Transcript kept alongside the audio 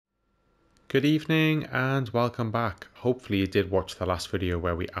Good evening and welcome back. Hopefully you did watch the last video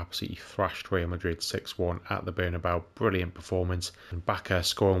where we absolutely thrashed Real Madrid 6-1 at the Bernabeu. Brilliant performance. And Barca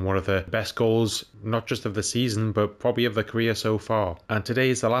scoring one of the best goals, not just of the season, but probably of the career so far. And today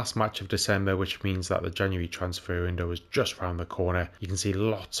is the last match of December, which means that the January transfer window is just around the corner. You can see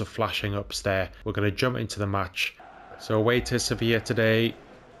lots of flashing ups there. We're going to jump into the match. So away to Sevilla today.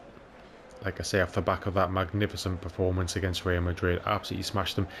 Like I say, off the back of that magnificent performance against Real Madrid, absolutely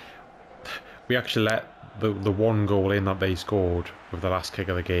smashed them. We actually let the one goal in that they scored with the last kick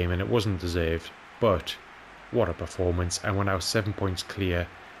of the game, and it wasn't deserved, but what a performance. And we're now 7 points clear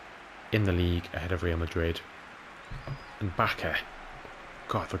in the league ahead of Real Madrid. And Barca,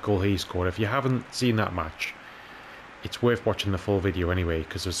 God, the goal he scored, if you haven't seen that match, it's worth watching the full video anyway,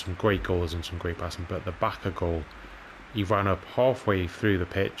 because there's some great goals and some great passing. But the Barca goal, he ran up halfway through the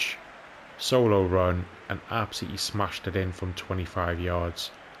pitch, solo run, and absolutely smashed it in from 25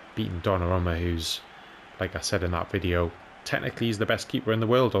 yards. Beating Donnarumma, who's, like I said in that video, technically he's the best keeper in the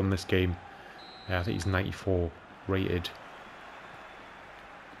world on this game. I think he's 94 rated.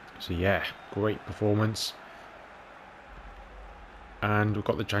 So yeah, great performance. And we've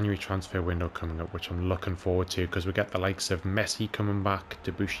got the January transfer window coming up, which I'm looking forward to, because we get the likes of Messi coming back,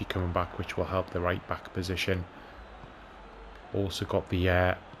 Debuchy coming back, which will help the right back position. Also got the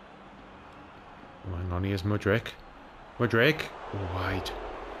hang on, here's Mudryk. Mudryk, wide.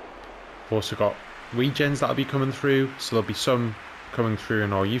 Also got regens that'll be coming through, so there'll be some coming through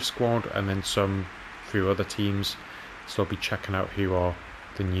in our youth squad and then some through other teams. So I'll be checking out who are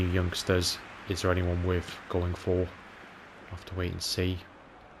the new youngsters. Is there anyone worth going for? I'll have to wait and see.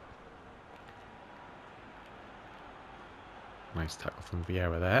 Nice tackle from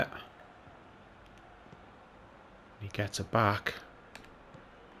Vieira there. He gets it back.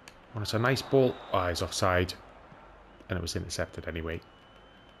 Oh, it's a nice ball. Oh, he's offside. And it was intercepted anyway.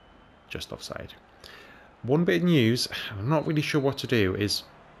 Just offside. One bit of news, I'm not really sure what to do, is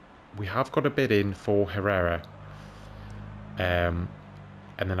we have got a bid in for Herrera. And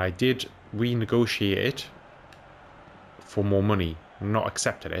then I did renegotiate it for more money. Not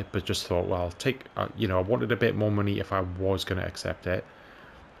accepted it, but just thought, well, I'll take, you know, I wanted a bit more money if I was going to accept it.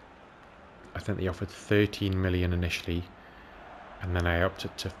 I think they offered 13 million initially. And then I upped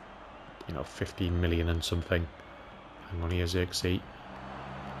it to, you know, 15 million and something. Hang on, here's Xerxes.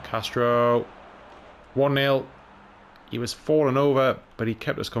 Castro, 1-0. He was falling over, but he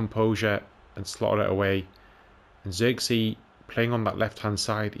kept his composure and slotted it away. And Xerxes playing on that left-hand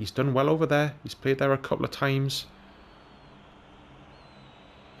side. He's done well over there. He's played there a couple of times.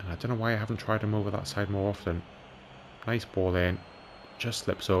 And I don't know why I haven't tried him over that side more often. Nice ball in. Just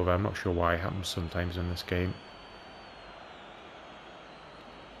slips over. I'm not sure why. It happens sometimes in this game.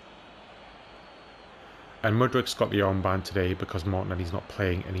 And Mudryk's got the armband today because Martinelli's not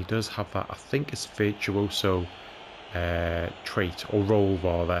playing, and he does have that, I think it's virtuoso trait, or role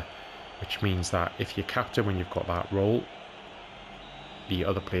rather, which means that if you're captain when you've got that role, the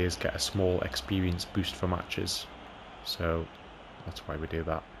other players get a small experience boost for matches. So that's why we do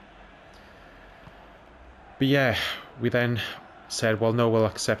that. But yeah, we then said, well, no, we'll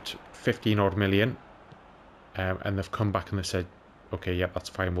accept 15 odd million. And they've come back and they said, okay, yeah, that's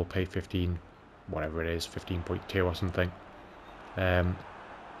fine, we'll pay 15, whatever it is, 15.2 or something. I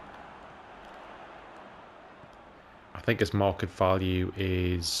think his market value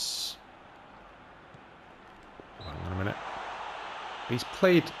is... Hang on a minute. He's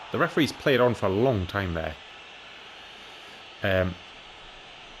played... The referee's played on for a long time there. I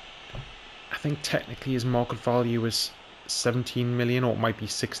think technically his market value is 17 million, or it might be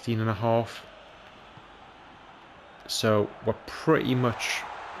 16.5. So we're pretty much...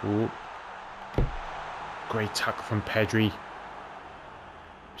 Ooh, great tackle from Pedri.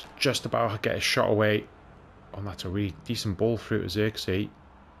 Just about to get a shot away. Oh, that's a really decent ball through to Xerxes.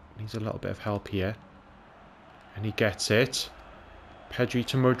 Needs a little bit of help here. And he gets it. Pedri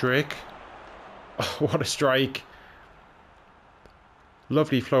to Mudryk. Oh, what a strike.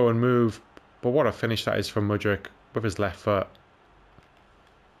 Lovely flow and move. But what a finish that is from Mudryk with his left foot.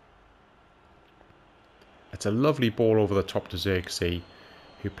 It's a lovely ball over the top to Xerxes,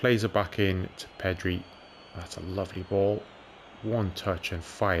 who plays it back in to Pedri. That's a lovely ball. One touch and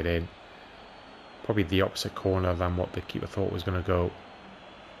fired in. Probably the opposite corner than what the keeper thought was going to go.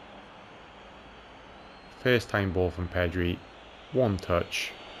 First time ball from Pedri. One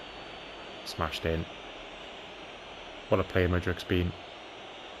touch. Smashed in. What a player Mudryk's been.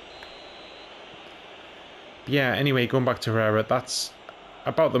 But yeah, anyway, going back to Herrera, that's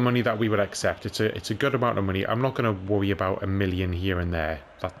about the money that we would accept. It's a good amount of money. I'm not going to worry about a million here and there.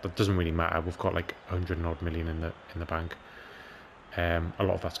 That doesn't really matter. We've got like 100 odd million in the bank. A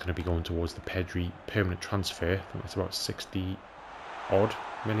lot of that's going to be going towards the Pedri permanent transfer. I think that's about 60 odd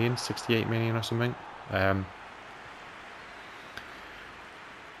million, 68 million or something.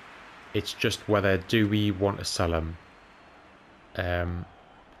 It's just whether do we want to sell him.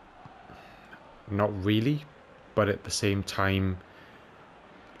 Not really, but at the same time,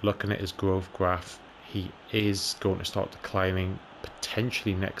 looking at his growth graph, he is going to start declining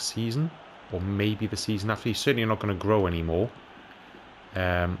potentially next season, or maybe the season after. He's certainly not going to grow anymore.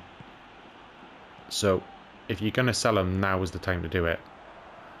 So if you're going to sell him, now is the time to do it.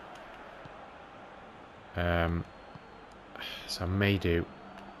 So I may do.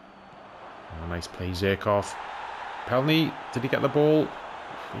 Oh, nice play, Zirkov. Pelney, did he get the ball?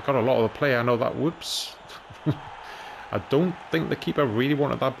 He got a lot of the play, I know that. Whoops. I don't think the keeper really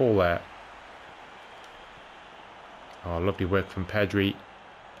wanted that ball there. Oh, lovely work from Pedri.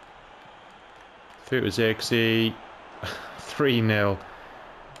 Through to Xerxes. 3-0.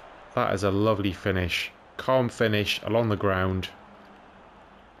 That is a lovely finish. Calm finish along the ground.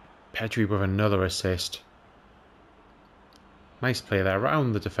 Pedri with another assist. Nice play there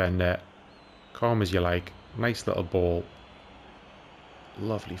around the defender. Calm as you like. Nice little ball.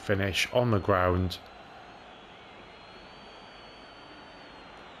 Lovely finish on the ground.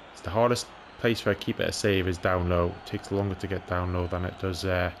 It's the hardest place for a keeper to save is down low. It takes longer to get down low than it does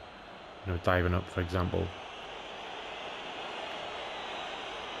diving up, for example.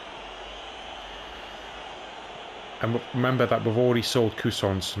 And remember that we've already sold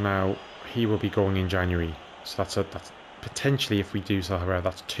Cousins. Now he will be going in January. So that's potentially, if we do sell Herrera,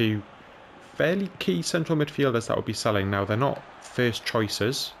 that's two fairly key central midfielders that will be selling. Now they're not first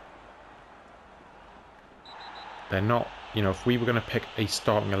choices. They're not, if we were going to pick a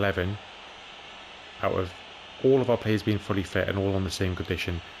starting 11 out of all of our players being fully fit and all on the same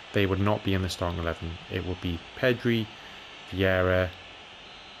condition, they would not be in the starting 11. It would be Pedri, Vieira,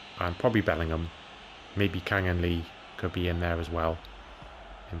 and probably Bellingham. Maybe Kang and Lee could be in there as well,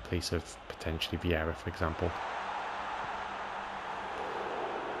 in place of potentially Vieira, for example.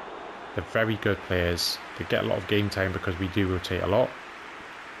 They're very good players. They get a lot of game time because we do rotate a lot.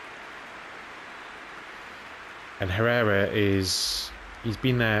 And Herrera he's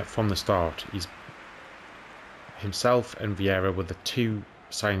been there from the start. Himself and Vieira were the two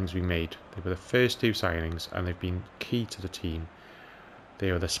signings we made. They were the first two signings, and they've been key to the team. They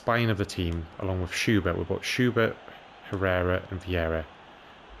are the spine of the team, along with Schubert. We've got Schubert, Herrera, and Vieira,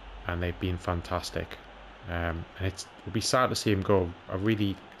 and they've been fantastic. And it would be sad to see him go.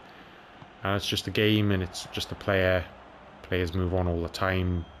 And it's just a game, and it's just a player. Players move on all the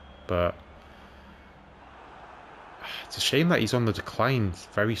time, but it's a shame that he's on the decline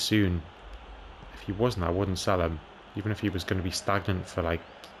very soon. If he wasn't, I wouldn't sell him. Even if he was going to be stagnant for like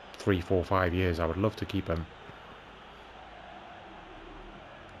 3, 4, 5 years, I would love to keep him.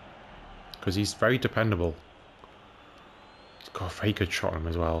 Because he's very dependable. He's got a very good shot on him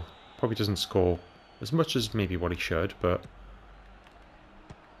as well. Probably doesn't score as much as maybe what he should, but...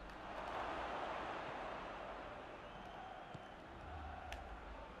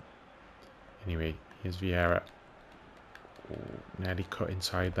 Anyway, here's Vieira. Oh, nearly cut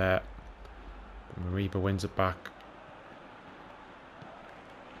inside there. Mariba wins it back.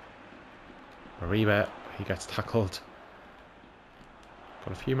 Mariba, he gets tackled.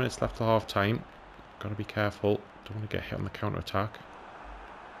 Got a few minutes left till half time. Got to be careful. Don't want to get hit on the counter attack.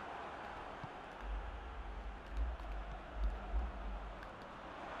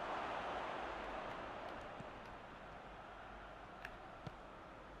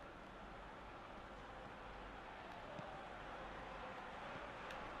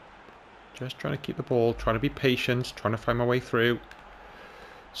 Just trying to keep the ball, trying to be patient, trying to find my way through.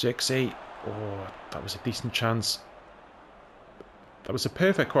 Zirkzee. Oh, that was a decent chance. That was a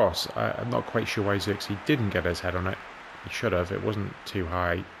perfect cross. I'm not quite sure why Zirkzee didn't get his head on it. He should have. It wasn't too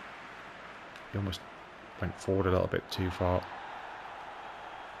high. He almost went forward a little bit too far.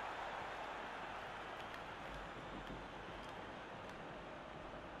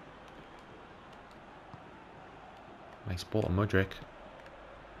 Nice ball to Mudryk.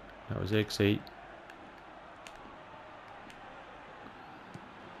 That was Zirkzee.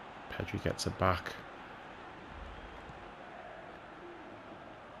 Pedri gets it back.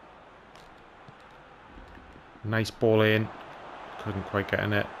 Nice ball in. Couldn't quite get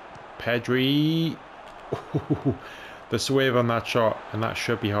in it. Pedri. Ooh, the swerve on that shot, and that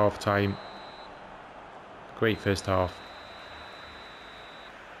should be half time. Great first half.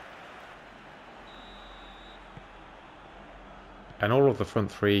 And all of the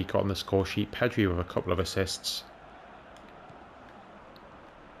front three got on the score sheet. Pedri with a couple of assists.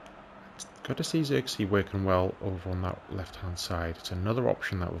 Good to see Xerxes working well over on that left-hand side. It's another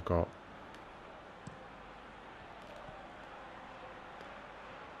option that we've got.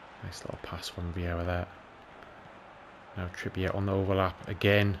 Nice little pass from Vieira there. Now Trippier on the overlap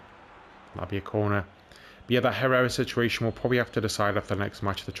again. That'll be a corner. But yeah, that Herrera situation we'll probably have to decide after the next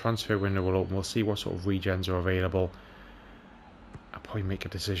match. The transfer window will open. We'll see what sort of regens are available. I'll probably make a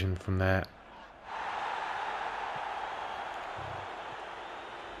decision from there.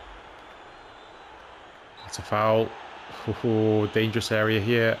 That's a foul. Oh, dangerous area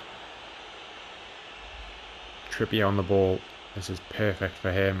here. Trippier on the ball. This is perfect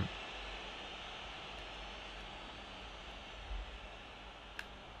for him.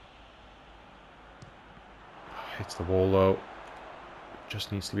 Hits the wall though.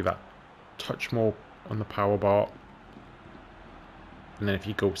 Just needs to be that touch more on the power bar. And then if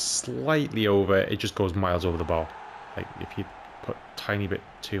you go slightly over, it just goes miles over the bar. Like if you put a tiny bit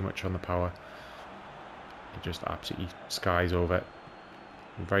too much on the power, it just absolutely skies over it.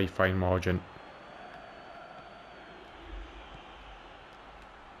 Very fine margin.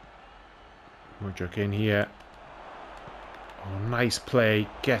 Mudryk in here. Oh, nice play.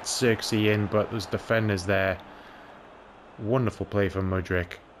 Gets Xerxes in, but there's defenders there. Wonderful play from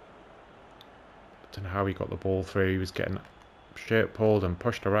Mudryk. Don't know how he got the ball through. He was getting shirt pulled and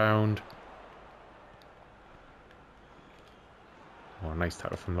pushed around. Oh, nice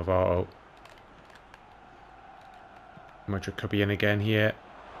tackle from Lovato. Mudryk could be in again here.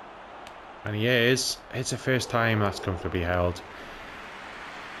 And he is. It's the first time that's comfortably held.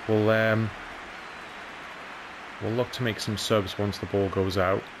 We'll look to make some subs once the ball goes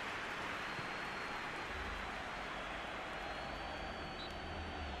out.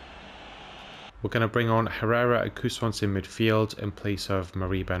 We're going to bring on Herrera and Cousins in midfield in place of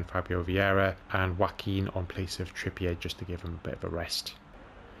Mariba and Fabio Vieira, and Joaquin on place of Trippier just to give him a bit of a rest.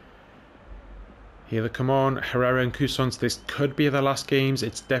 Here they come on, Herrera and Cousins. This could be their last games.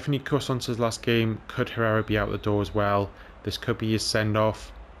 It's definitely Cousins' last game. Could Herrera be out the door as well? This could be his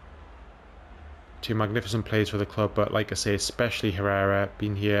send-off. Two magnificent players for the club, but like I say, especially Herrera,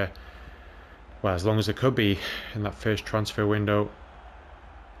 been here, well, as long as it could be in that first transfer window.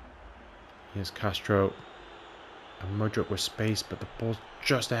 Here's Castro. And Mudryk with space, but the ball's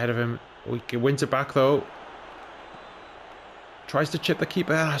just ahead of him. Oh, he wins it back though. Tries to chip the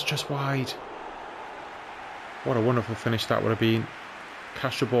keeper. That's just wide. What a wonderful finish that would have been.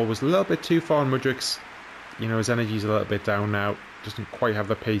 Castro ball was a little bit too far on Mudryk's. You know, his energy's a little bit down now. Doesn't quite have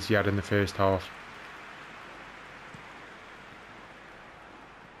the pace he had in the first half.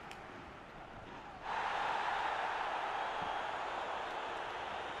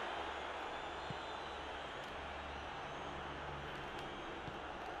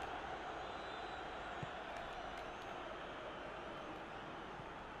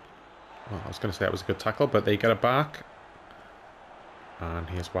 Well, I was going to say that was a good tackle, but they get it back. And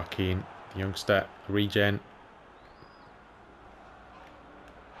here's Joaquin, the youngster, regen.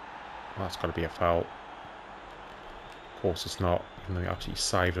 Well, that's got to be a foul. Of course it's not, even though they absolutely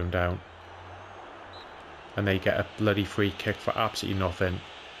sived him down. And they get a bloody free kick for absolutely nothing.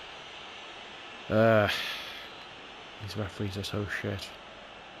 These referees are so shit.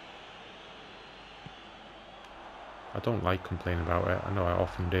 I don't like complaining about it. I know I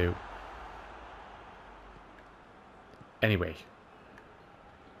often do. Anyway.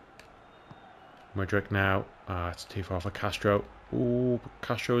 Mudryk now. It's too far for Castro. Ooh,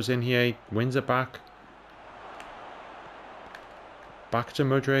 Castro's in here. He wins it back. Back to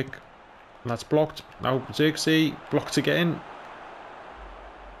Mudryk. That's blocked. Now Xerxes. Blocked again.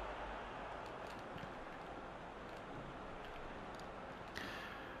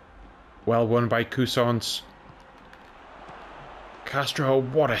 Well won by Cousins. Castro,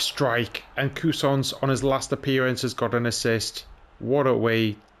 what a strike. And Cousins on his last appearance has got an assist. What a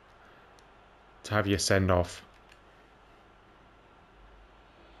way to have your send-off.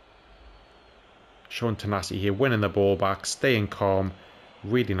 Showing tenacity here, winning the ball back, staying calm.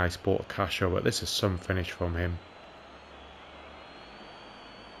 Really nice ball to Castro, but this is some finish from him.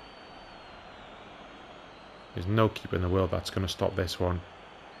 There's no keeper in the world that's going to stop this one.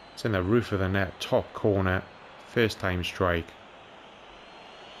 It's in the roof of the net, top corner, first time strike.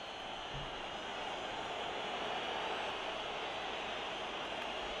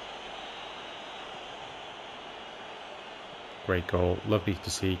 Great goal. Lovely to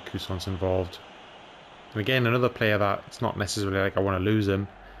see Cousins involved. And again, another player that it's not necessarily like I want to lose him,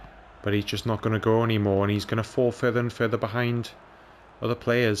 but he's just not going to go anymore, and he's going to fall further and further behind other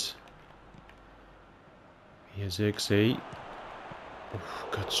players. Here's Xerxes. Oh,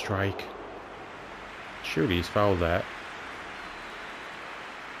 good strike. Surely he's fouled there.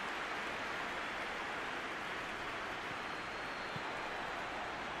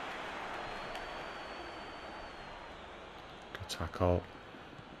 tackle.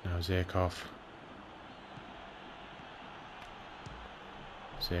 Now Zirkov.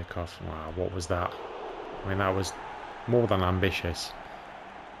 Wow, what was that? I mean, that was more than ambitious.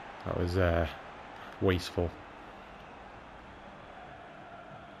 That was wasteful.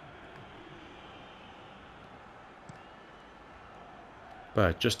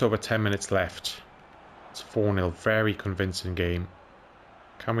 But just over 10 minutes left. It's 4-0. Very convincing game.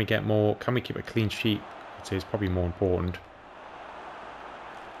 Can we get more? Can we keep a clean sheet? I'd say it's probably more important.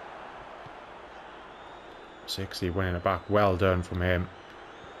 60 winning it back. Well done from him.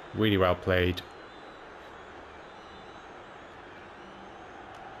 Really well played.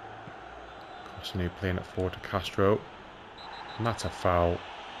 Cosinu playing it forward to Castro. And that's a foul.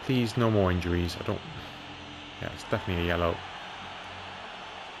 Please, no more injuries. I don't... Yeah, it's definitely a yellow.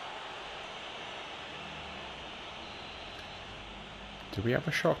 Do we have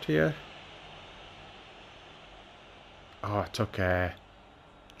a shot here? Oh, I took...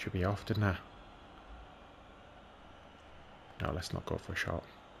 should be off, didn't I? No, let's not go for a shot.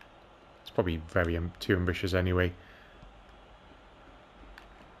 It's probably very too ambitious anyway.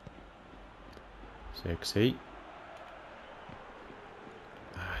 60.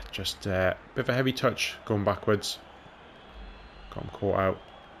 Just a bit of a heavy touch going backwards. Got him caught out.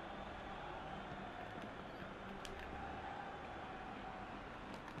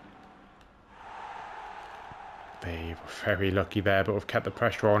 We're very lucky there, but we've kept the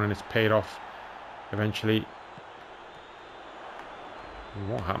pressure on and it's paid off eventually.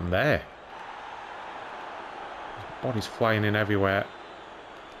 What happened there? His body's flying in everywhere.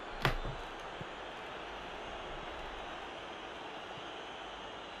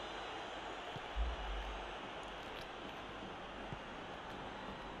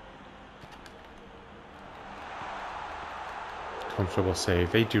 Comfortable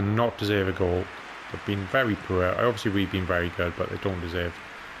save. They do not deserve a goal. They've been very poor. Obviously we've been very good, but they don't deserve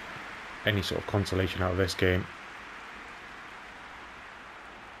any sort of consolation out of this game.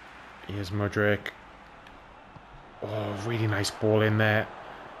 Here's Mudryk. Oh, really nice ball in there.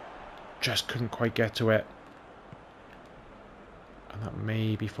 Just couldn't quite get to it. And that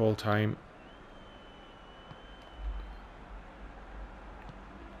may be full time.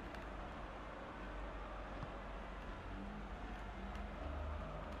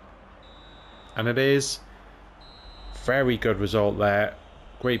 And it is. Very good result there.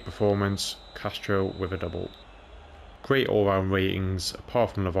 Great performance. Castro with a double. Great all-round ratings,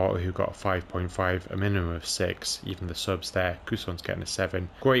 apart from Lovato, who got a 5.5, a minimum of 6. Even the subs there. Cousson's getting a 7.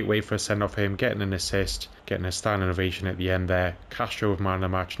 Great way for a send-off him, getting an assist, getting a standing ovation at the end there. Castro with man of the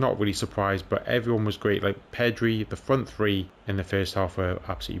match, not really surprised, but everyone was great. Like Pedri, the front three in the first half were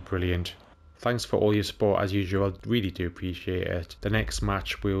absolutely brilliant. Thanks for all your support as usual, really do appreciate it. The next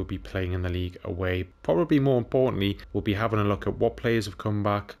match we will be playing in the league away. Probably more importantly, we'll be having a look at what players have come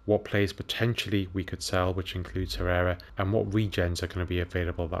back, what players potentially we could sell, which includes Herrera, and what regens are going to be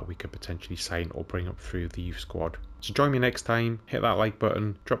available that we could potentially sign or bring up through the youth squad. So join me next time, hit that like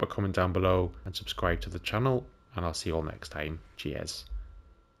button, drop a comment down below and subscribe to the channel, and I'll see you all next time. Cheers.